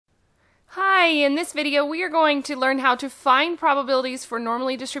Hi, in this video we are going to learn how to find probabilities for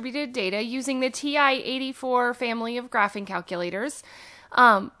normally distributed data using the TI-84 family of graphing calculators.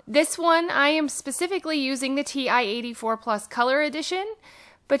 This one I am specifically using the TI-84 Plus Color Edition,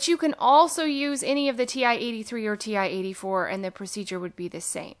 but you can also use any of the TI-83 or TI-84 and the procedure would be the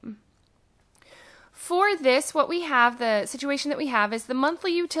same. For this, the situation that we have is the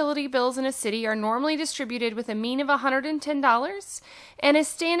monthly utility bills in a city are normally distributed with a mean of $110 and a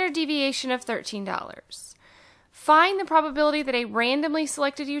standard deviation of $13. Find the probability that a randomly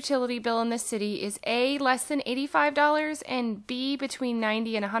selected utility bill in the city is A, less than $85, and B, between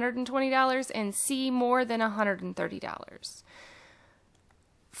 $90 and $120, and C, more than $130.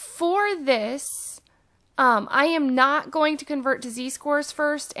 For this, I am not going to convert to z-scores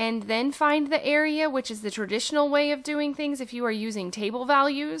first and then find the area, which is the traditional way of doing things if you are using table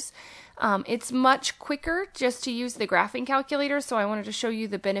values. It's much quicker just to use the graphing calculator, so I wanted to show you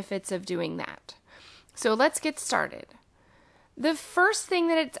the benefits of doing that. So let's get started. The first thing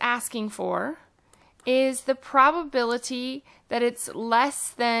that it's asking for is the probability that it's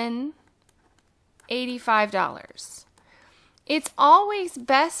less than $85. It's always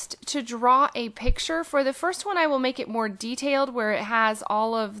best to draw a picture. For the first one, I will make it more detailed where it has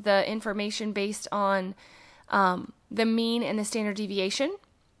all of the information based on the mean and the standard deviation.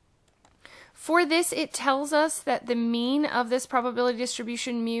 For this, it tells us that the mean of this probability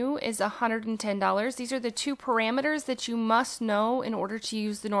distribution mu is $110. These are the two parameters that you must know in order to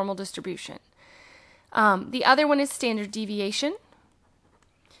use the normal distribution. The other one is standard deviation.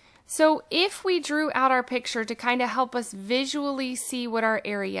 So if we drew out our picture to kind of help us visually see what our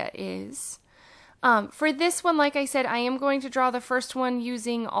area is, for this one, like I said, I am going to draw the first one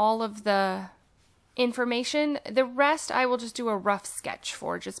using all of the information. The rest I will just do a rough sketch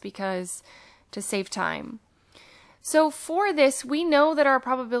for, just because to save time. So for this, we know that our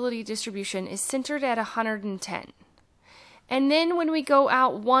probability distribution is centered at 110. And then when we go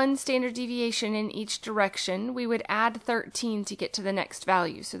out one standard deviation in each direction, we would add 13 to get to the next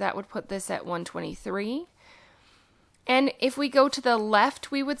value. So that would put this at 123. And if we go to the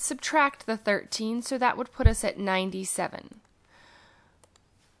left, we would subtract the 13, so that would put us at 97.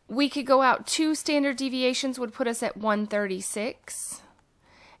 We could go out two standard deviations, would put us at 136.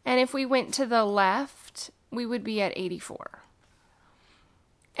 And if we went to the left, we would be at 84.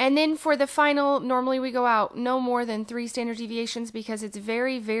 And then for the final, normally we go out no more than 3 standard deviations because it's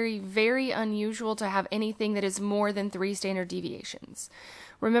very, very, very unusual to have anything that is more than 3 standard deviations.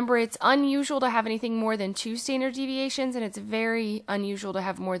 Remember, it's unusual to have anything more than 2 standard deviations, and it's very unusual to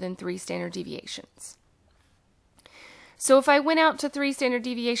have more than 3 standard deviations. So if I went out to 3 standard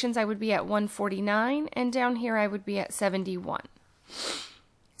deviations, I would be at 149, and down here I would be at 71.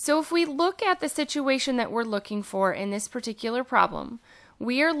 So if we look at the situation that we're looking for in this particular problem,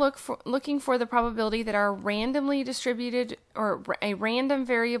 we are looking for the probability that our randomly distributed or a random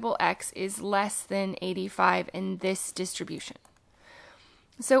variable x is less than 85 in this distribution.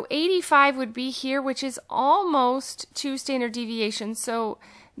 So 85 would be here, which is almost 2 standard deviations. So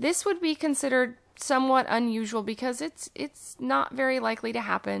this would be considered somewhat unusual because it's not very likely to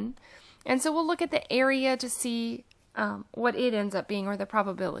happen. And so we'll look at the area to see what it ends up being, or the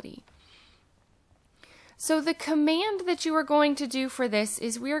probability. So the command that you are going to do for this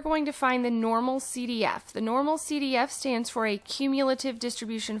is we are going to find the normal CDF. The normal CDF stands for a cumulative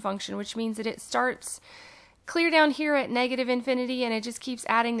distribution function, which means that it starts clear down here at -infinity and it just keeps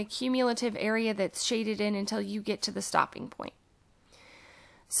adding the cumulative area that's shaded in until you get to the stopping point.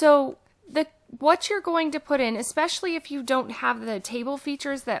 So what you're going to put in, especially if you don't have the table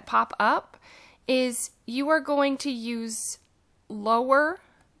features that pop up, is you are going to use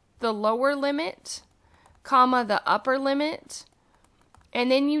the lower limit, comma, the upper limit,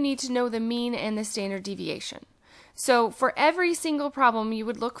 and then you need to know the mean and the standard deviation. So for every single problem, you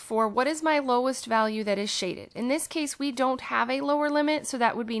would look for what is my lowest value that is shaded. In this case, we don't have a lower limit, so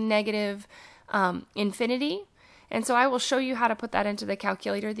that would be -infinity. And so I will show you how to put that into the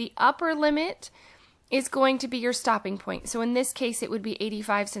calculator. The upper limit is going to be your stopping point. So in this case, it would be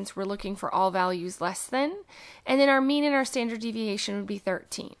 85 since we're looking for all values less than. And then our mean and our standard deviation would be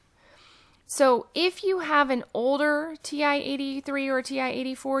 13. So if you have an older TI-83 or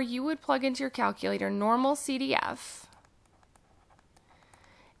TI-84, you would plug into your calculator normal CDF.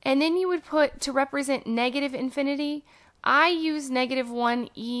 And then you would put, to represent -infinity, I use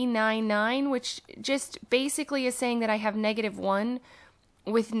 -1E99, which just basically is saying that I have -1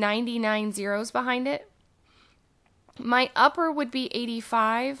 with 99 zeros behind it. My upper would be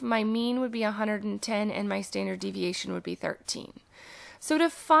 85, my mean would be 110, and my standard deviation would be 13. So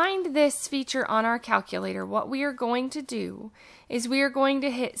to find this feature on our calculator, what we are going to do is we are going to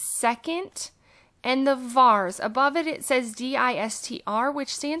hit second and the vars. Above it, it says DISTR,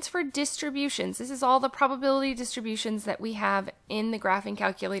 which stands for distributions. This is all the probability distributions that we have in the graphing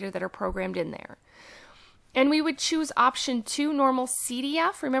calculator that are programmed in there. And we would choose option 2, normal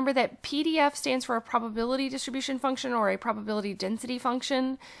CDF. Remember that PDF stands for a probability distribution function or a probability density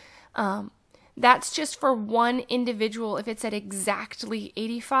function. That's just for one individual. If it's at exactly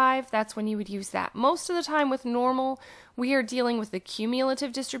 85, that's when you would use that. Most of the time with normal, we are dealing with the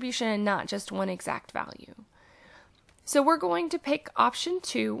cumulative distribution and not just one exact value. So we're going to pick option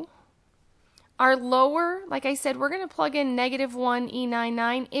 2. Our lower, like I said, we're going to plug in -1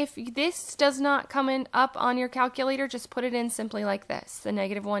 E99. If this does not come in up on your calculator, just put it in simply like this. The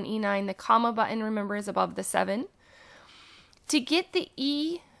 -1 E9, the comma button, remember, is above the 7. To get the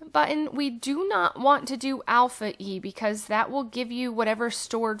E button, we do not want to do alpha E because that will give you whatever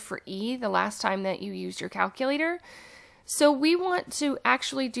stored for E the last time that you used your calculator. So we want to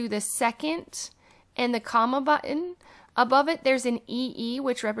actually do the second and the comma button. Above it, there's an EE,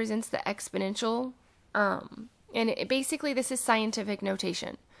 which represents the exponential, basically this is scientific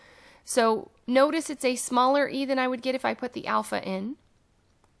notation. So notice it's a smaller E than I would get if I put the alpha in.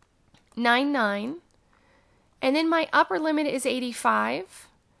 99. And then my upper limit is 85.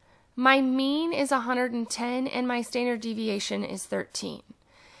 My mean is 110, and my standard deviation is 13.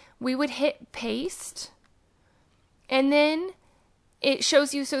 We would hit paste, and then it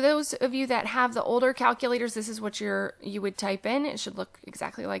shows you, so those of you that have the older calculators, this is what you would type in. It should look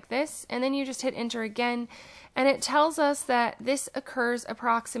exactly like this. And then you just hit enter again, and it tells us that this occurs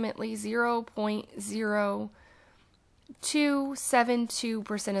approximately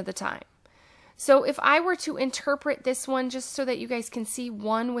 0.0272% of the time. So if I were to interpret this one, just so that you guys can see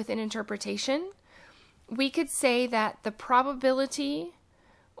one with an interpretation, we could say that the probability,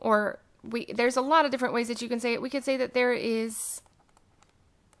 or there's a lot of different ways that you can say it. We could say that there is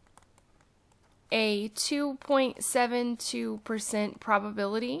a 2.72%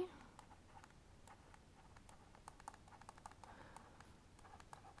 probability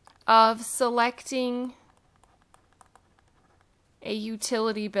of selecting a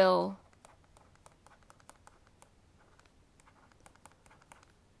utility bill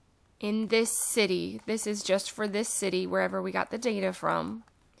in this city. This is just for this city, wherever we got the data from,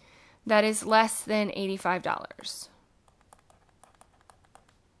 that is less than $85.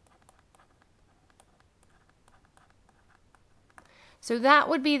 So that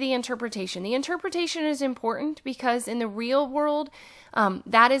would be the interpretation. The interpretation is important because in the real world,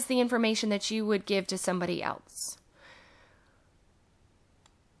 that is the information that you would give to somebody else.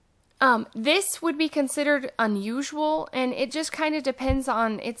 This would be considered unusual, and it just kind of depends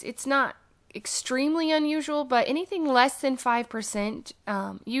on, it's not extremely unusual, but anything less than 5%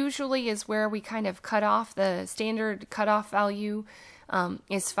 usually is where we kind of cut off. The standard cutoff value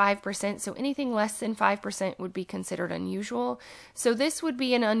is 5%, so anything less than 5% would be considered unusual. So this would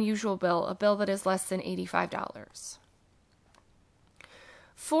be an unusual bill, a bill that is less than $85.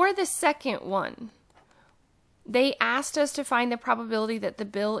 For the second one, they asked us to find the probability that the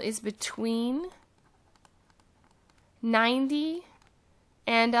bill is between $90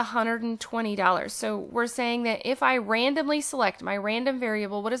 and $120. So we're saying that if I randomly select my random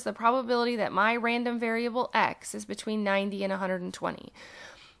variable, what is the probability that my random variable X is between 90 and 120?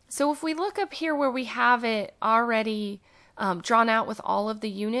 So if we look up here where we have it already drawn out with all of the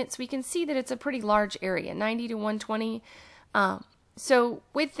units, we can see that it's a pretty large area, 90 to 120. So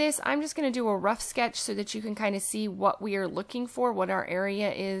with this, I'm just going to do a rough sketch so that you can kind of see what we are looking for, what our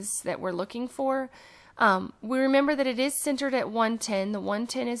area is that we're looking for. We remember that it is centered at 110. The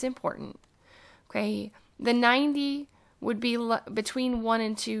 110 is important. Okay, the 90 would be between 1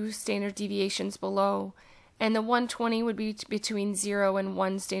 and 2 standard deviations below, and the 120 would be between 0 and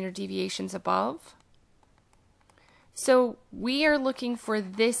 1 standard deviations above. So we are looking for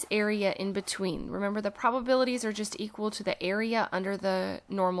this area in between. Remember, the probabilities are just equal to the area under the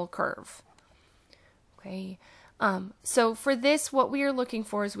normal curve. Okay. So for this, what we are looking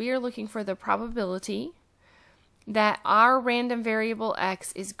for is we are looking for the probability that our random variable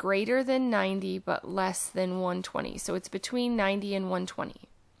X is greater than 90 but less than 120. So it's between 90 and 120.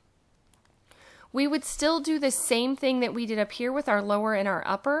 We would still do the same thing that we did up here with our lower and our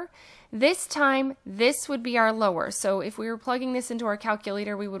upper. This time, this would be our lower. So if we were plugging this into our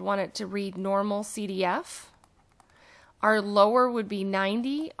calculator, we would want it to read normal CDF. Our lower would be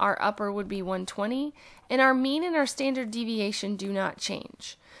 90, our upper would be 120, and our mean and our standard deviation do not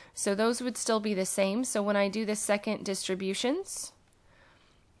change. So those would still be the same. So when I do the second distributions,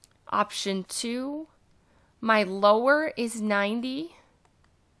 option 2, my lower is 90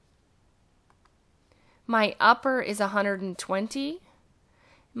 My upper is 120.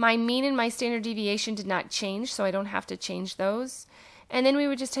 My mean and my standard deviation did not change, so I don't have to change those. And then we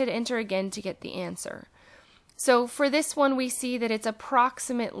would just hit enter again to get the answer. So for this one, we see that it's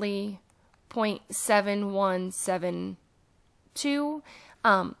approximately 0.7172.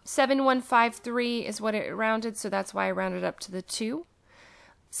 7153 is what it rounded, so that's why I rounded up to the 2.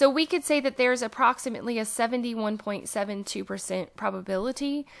 So we could say that there's approximately a 71.72%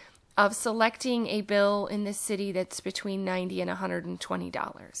 probability of selecting a bill in this city that's between $90 and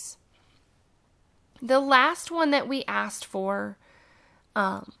 $120. The last one that we asked for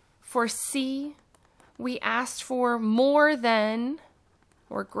C, we asked for more than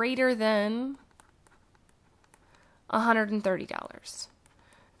or greater than $130.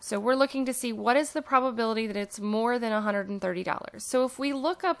 So we're looking to see what is the probability that it's more than $130. So if we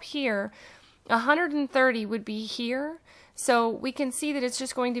look up here, 130 would be here. So we can see that it's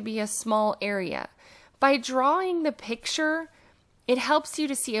just going to be a small area. By drawing the picture, it helps you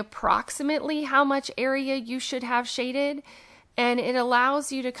to see approximately how much area you should have shaded, and it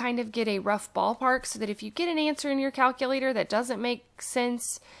allows you to kind of get a rough ballpark so that if you get an answer in your calculator that doesn't make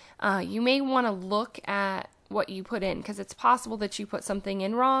sense, you may want to look at what you put in, because it's possible that you put something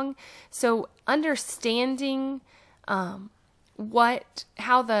in wrong. So understanding how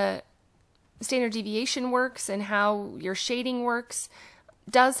the standard deviation works and how your shading works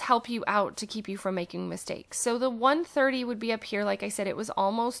does help you out to keep you from making mistakes. So the 130 would be up here. Like I said, it was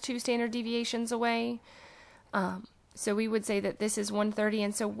almost 2 standard deviations away. So we would say that this is 130,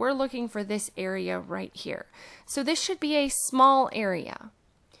 and so we're looking for this area right here. So this should be a small area.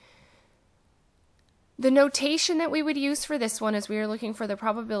 The notation that we would use for this one is we are looking for the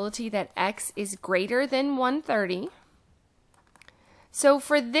probability that x is greater than 130. So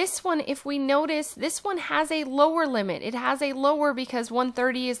for this one, if we notice, this one has a lower limit. It has a lower because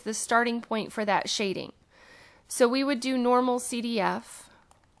 130 is the starting point for that shading. So we would do normal CDF.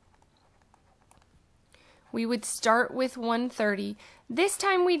 We would start with 130. This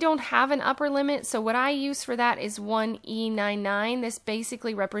time we don't have an upper limit, so what I use for that is 1E99. This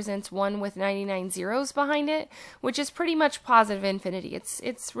basically represents 1 with 99 zeros behind it, which is pretty much positive infinity.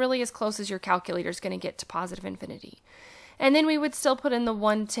 It's really as close as your calculator is going to get to positive infinity. And then we would still put in the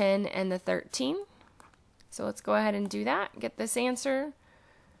 110 and the 13. So let's go ahead and do that, get this answer.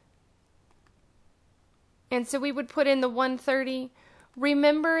 And so we would put in the 130.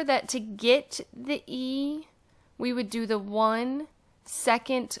 Remember that to get the E, we would do the 1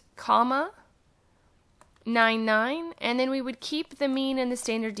 second comma 99, and then we would keep the mean and the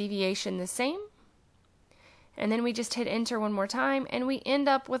standard deviation the same. And then we just hit enter one more time, and we end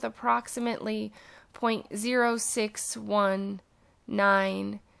up with approximately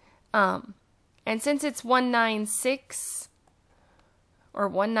 0.0619. And since it's 196 or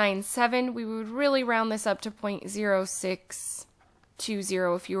 197, we would really round this up to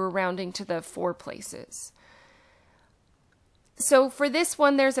 0.0620 if you were rounding to the 4 places. So for this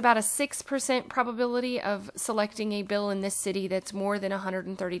one, there's about a 6% probability of selecting a bill in this city that's more than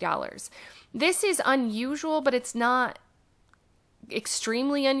 $130. This is unusual, but it's not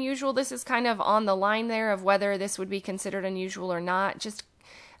extremely unusual. This is kind of on the line there of whether this would be considered unusual or not. Just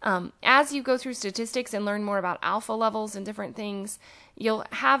as you go through statistics and learn more about alpha levels and different things, you'll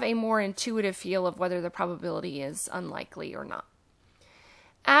have a more intuitive feel of whether the probability is unlikely or not.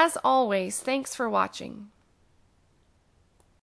 As always, thanks for watching.